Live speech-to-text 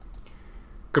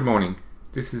Good morning.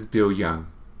 This is Bill Young,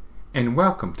 and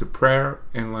welcome to Prayer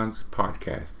and Lunch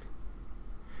Podcast.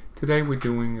 Today we're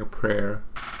doing a prayer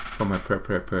from my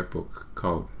prayer book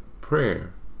called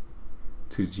Prayer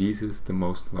to Jesus the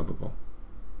Most Lovable.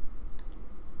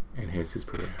 And here's his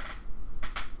prayer.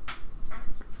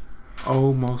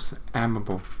 O most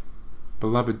amiable,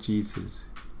 beloved Jesus,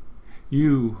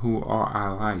 you who are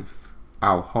our life,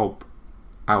 our hope,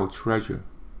 our treasure,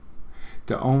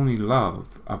 the only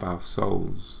love of our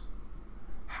souls,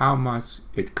 how much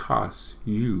it costs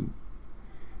you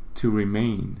to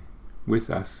remain with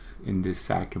us in this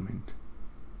sacrament.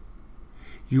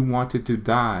 You wanted to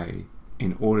die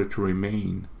in order to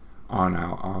remain on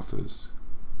our altars.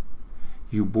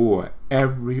 You bore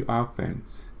every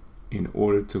offense in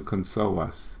order to console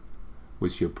us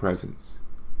with your presence,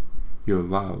 your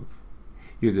love,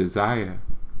 your desire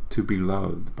to be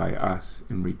loved by us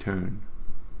in return.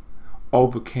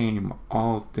 Overcame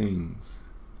all things.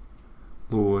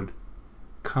 Lord,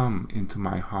 come into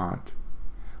my heart.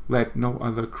 Let no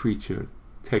other creature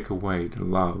take away the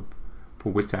love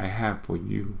for which I have for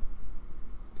you.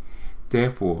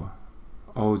 Therefore,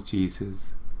 O Jesus,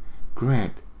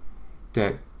 grant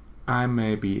that I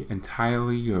may be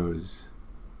entirely yours.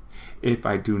 If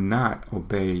I do not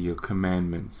obey your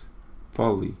commandments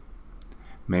fully,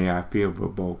 may I feel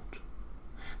revoked,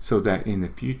 so that in the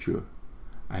future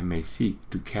I may seek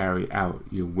to carry out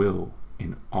your will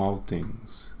in all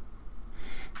things.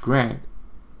 Grant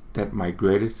that my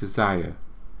greatest desire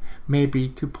may be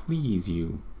to please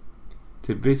you,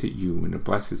 to visit you in the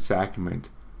blessed sacrament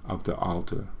of the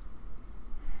altar,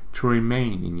 to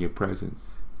remain in your presence,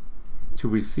 to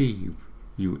receive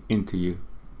you into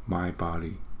my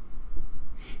body.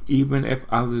 Even if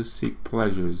others seek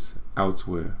pleasures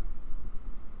elsewhere,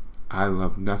 I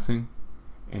love nothing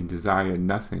and desire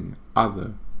nothing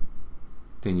other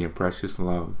than your precious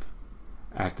love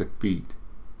at the feet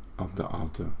of the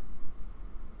altar.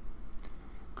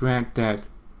 Grant that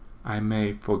I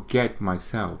may forget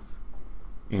myself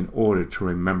in order to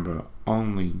remember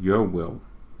only your will.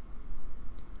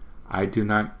 I do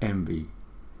not envy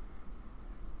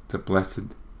the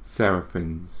blessed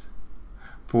seraphims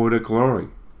for the glory,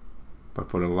 but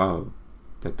for the love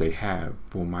that they have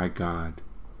for my God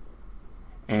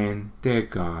and their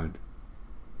God.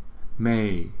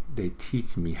 May they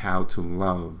teach me how to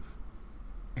love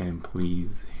and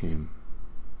please Him.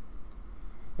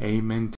 Amen.